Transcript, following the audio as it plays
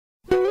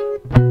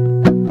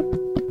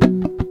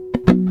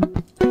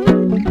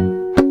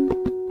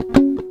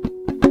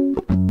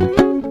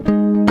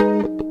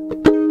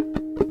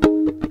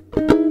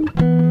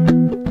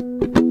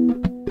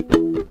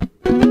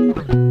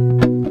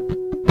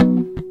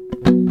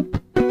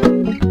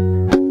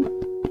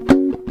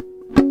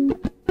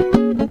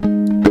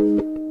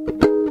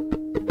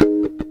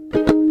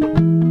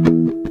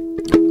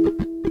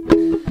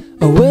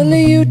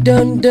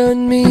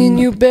done me and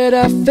you bet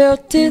I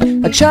felt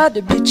it. I tried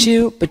to be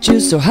chill, but you're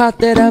so hot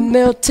that I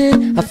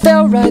melted. I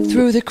fell right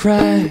through the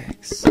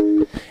cracks,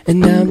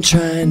 and now I'm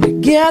trying to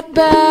get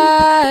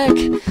back.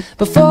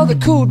 Before the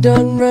cool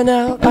done run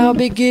out, I'll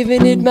be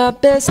giving it my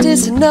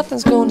bestest, and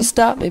nothing's gonna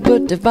stop me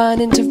but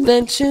divine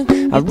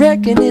intervention. I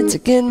reckon it's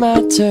again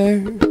my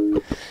turn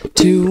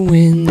to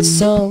win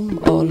some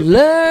or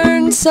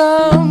learn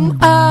some.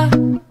 I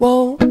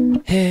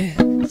won't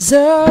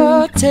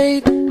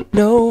hesitate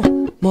no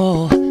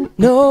more,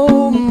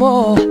 no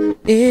more.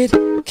 It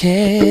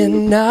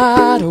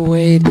cannot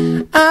wait.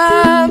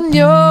 I'm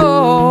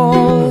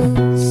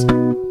yours.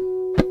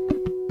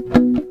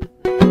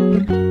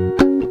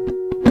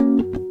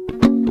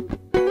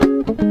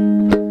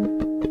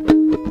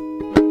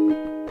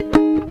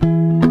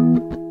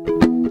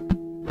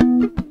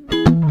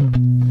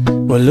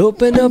 Well,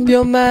 open up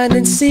your mind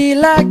and see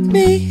like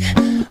me.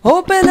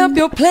 Open up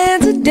your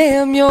plans and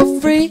damn, you're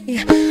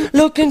free.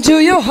 Look into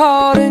your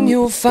heart and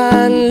you'll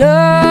find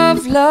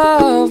love,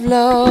 love,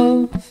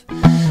 love.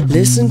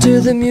 Listen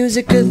to the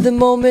music of the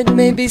moment,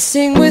 maybe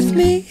sing with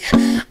me.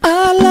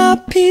 A la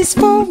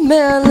peaceful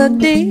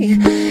melody.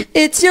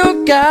 It's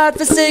your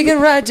God-forsaken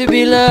right to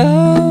be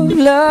loved,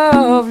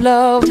 loved,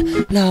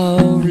 loved,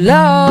 loved,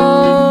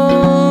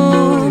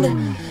 loved.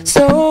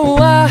 So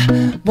I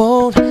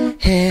won't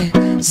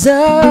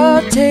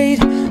hesitate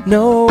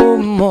no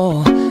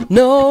more,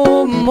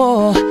 no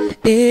more.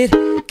 It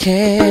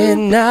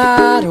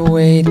cannot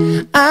wait.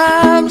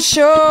 I'm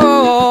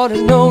sure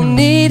there's no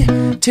need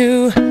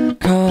to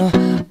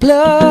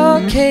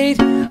complicate.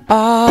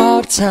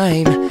 Our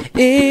time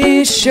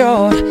is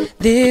short.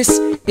 This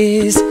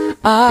is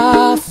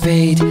our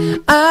fate.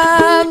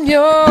 I'm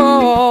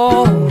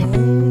yours.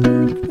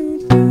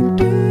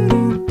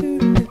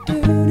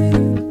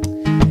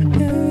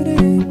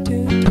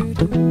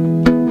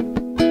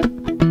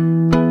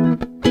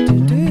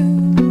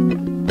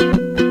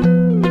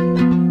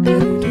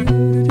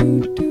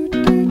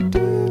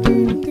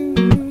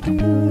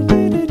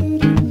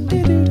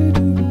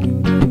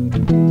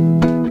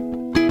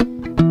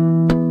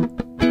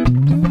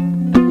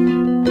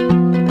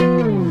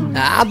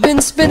 I've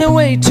been spinning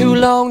way too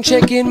long,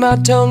 checking my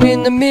tongue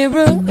in the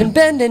mirror and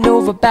bending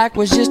over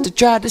backwards just to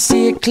try to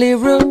see it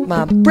clearer.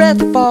 My breath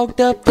fogged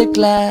up the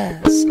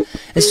glass,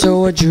 and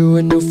so I drew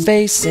a new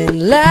face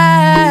and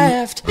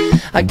laughed.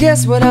 I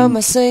guess what I'm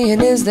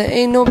saying is there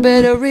ain't no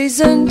better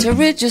reason to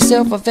rid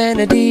yourself of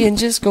vanity and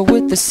just go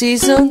with the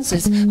seasons.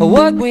 It's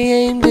what we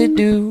aim to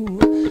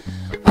do.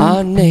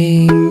 Our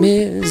name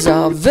is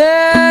our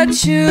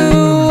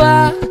virtue.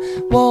 I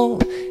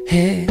won't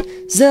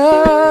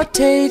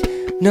hesitate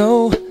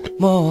no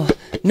more,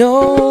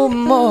 no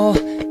more.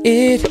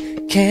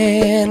 It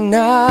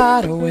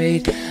cannot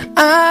wait.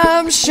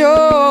 I'm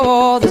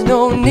sure there's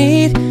no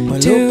need to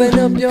open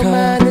up your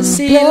mind and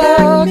see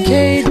like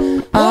me.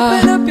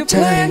 Open up your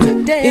plans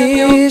and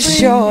damn, is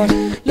short.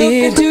 Look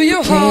into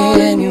your heart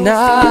and you'll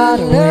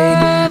find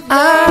love.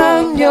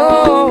 I'm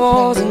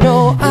yours.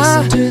 No,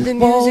 I to the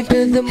music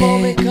of the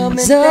moment. Come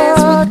and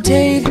dance with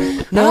me.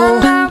 No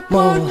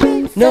more,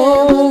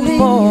 no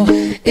more.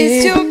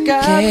 It's your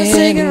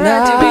God-forsaken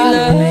right to be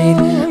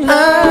loved.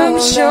 I'm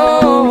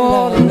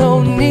sure there's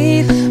no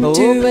need to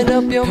open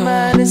up your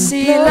mind and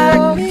see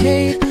like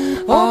me.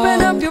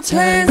 Open up your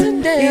plans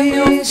and damn,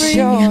 you're free.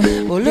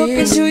 Well, look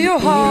into your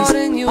heart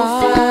and you'll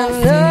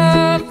find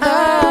love.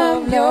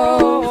 I'm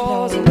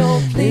yours.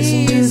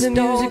 Listen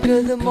to the music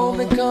of the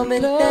moment. Come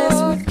and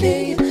dance with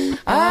me.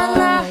 I'm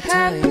not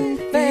happy,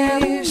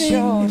 very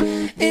short.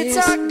 It's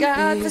our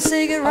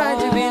God-forsaken right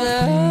to be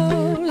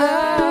loved.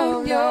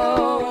 I'm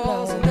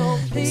yours.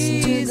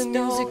 Listen to the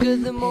music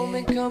of the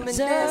moment. Come and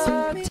dance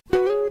with me.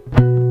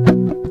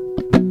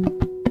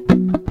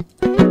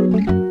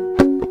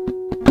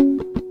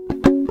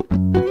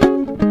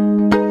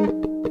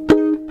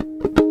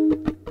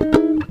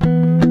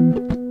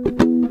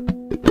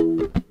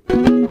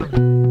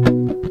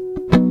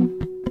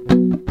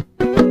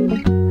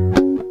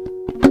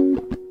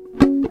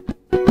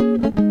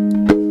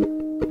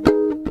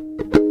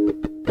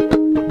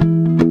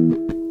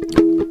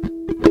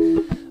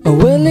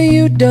 Well,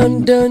 you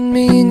done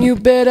me and you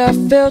bet I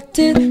felt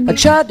it. I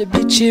tried to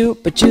be chill,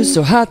 but you're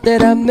so hot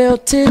that I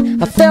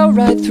melted. I fell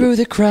right through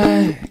the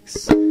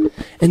cracks,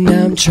 and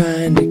now I'm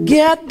trying to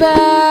get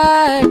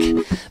back.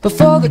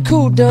 Before the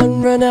cool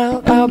done run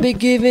out, I'll be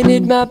giving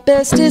it my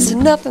bestest,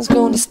 and nothing's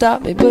gonna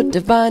stop me but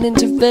divine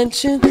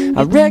intervention.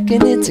 I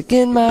reckon it's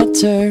again my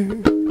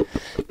turn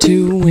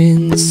to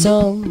win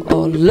some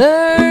or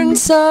learn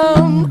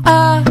some.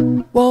 I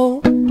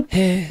won't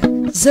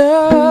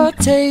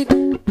hesitate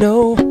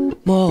no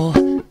more,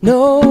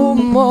 no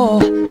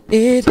more.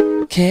 It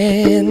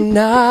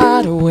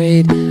cannot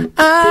wait.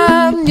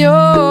 I'm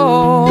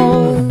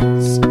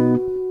yours.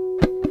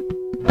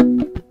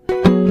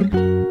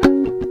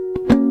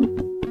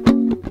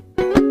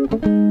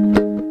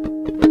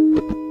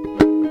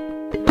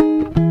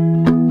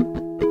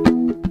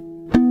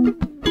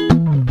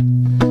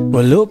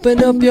 Well,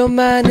 open up your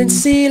mind and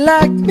see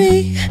like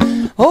me.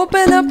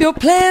 Open up your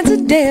plans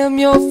and damn,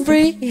 you're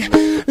free.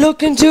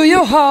 Look into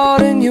your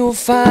heart and you'll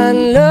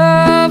find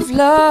love,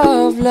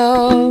 love,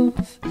 love.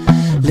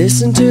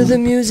 Listen to the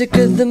music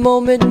of the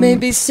moment,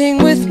 maybe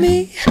sing with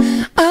me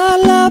a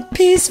la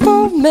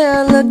peaceful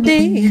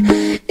melody.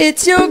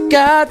 It's your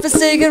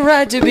God-forsaken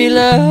right to be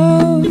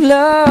loved,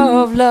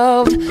 loved,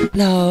 loved,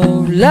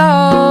 loved,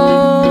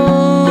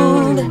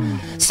 loved.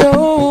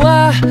 So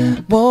I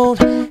won't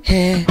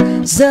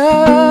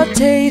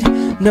hesitate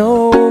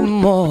no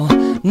more,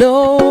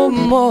 no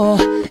more.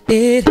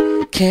 It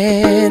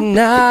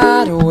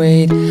cannot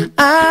wait.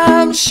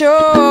 I'm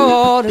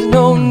sure there's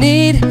no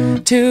need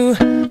to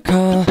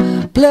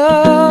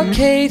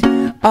complicate.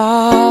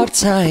 Our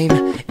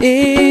time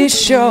is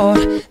short.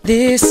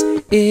 This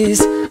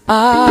is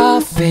our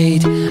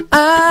fate.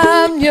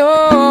 I'm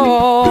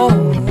yours.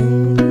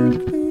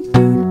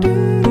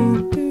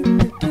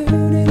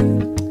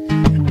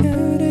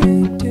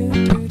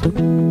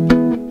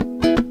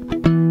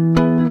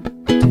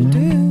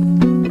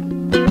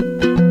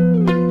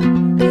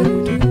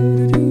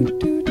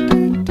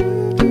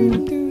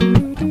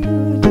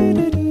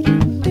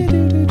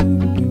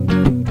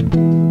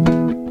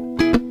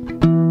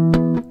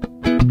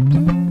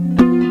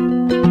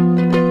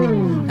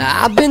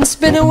 I've been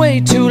spinning way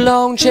too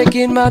long,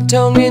 checking my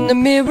tongue in the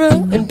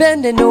mirror and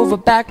bending over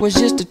backwards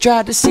just to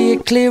try to see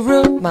it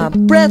clearer. My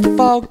breath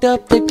fogged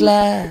up the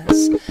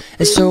glass,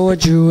 and so I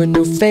drew a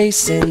new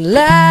face and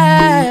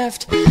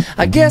laughed.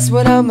 I guess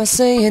what I'm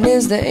saying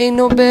is there ain't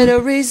no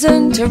better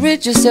reason to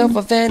rid yourself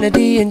of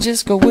vanity and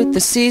just go with the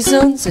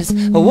seasons. It's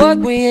what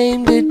we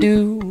aim to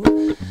do.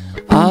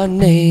 Our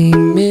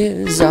name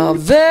is our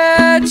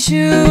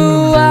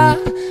virtue. I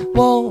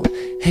won't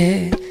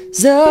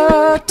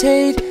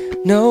hesitate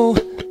no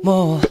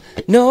more,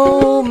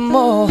 no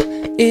more.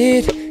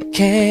 It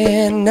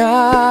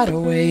cannot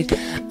wait.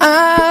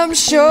 I'm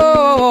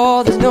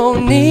sure there's no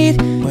need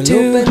to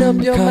open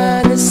up your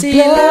mind and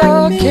see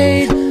like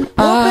me.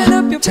 Open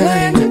up your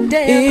plan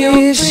today.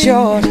 It's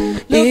short.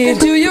 Look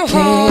into your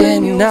heart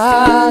and you'll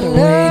find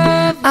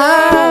love.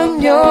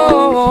 I'm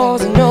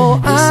yours. No,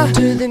 I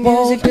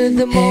won't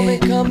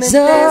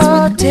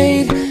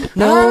hesitate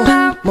no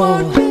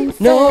more,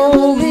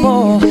 no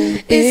more.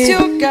 It's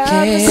your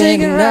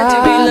God-forsaken right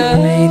to be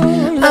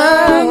loved.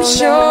 I'm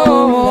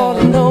sure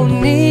there's no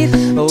need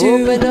to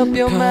open up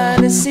your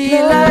mind and see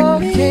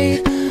like me.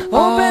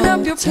 Open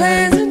up your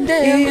plans and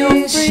damn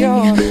you're free.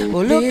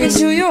 Well, look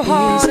into your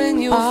heart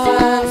and you'll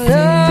find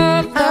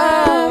love.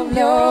 I'm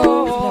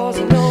yours.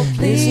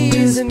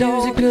 Listen to the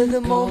music of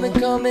the moment,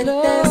 come and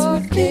dance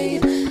with me.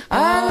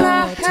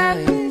 I'm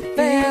happy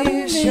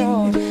family.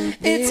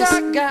 It's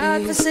our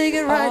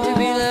God-forsaken right to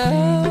be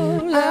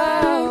loved.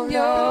 I'm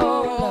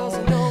yours.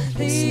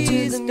 Listen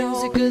to the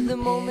music of the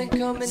moment,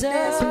 come and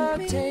dance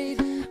with me.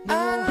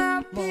 I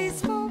love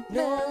peaceful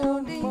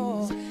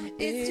melodies.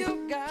 It's your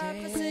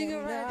God-forsaken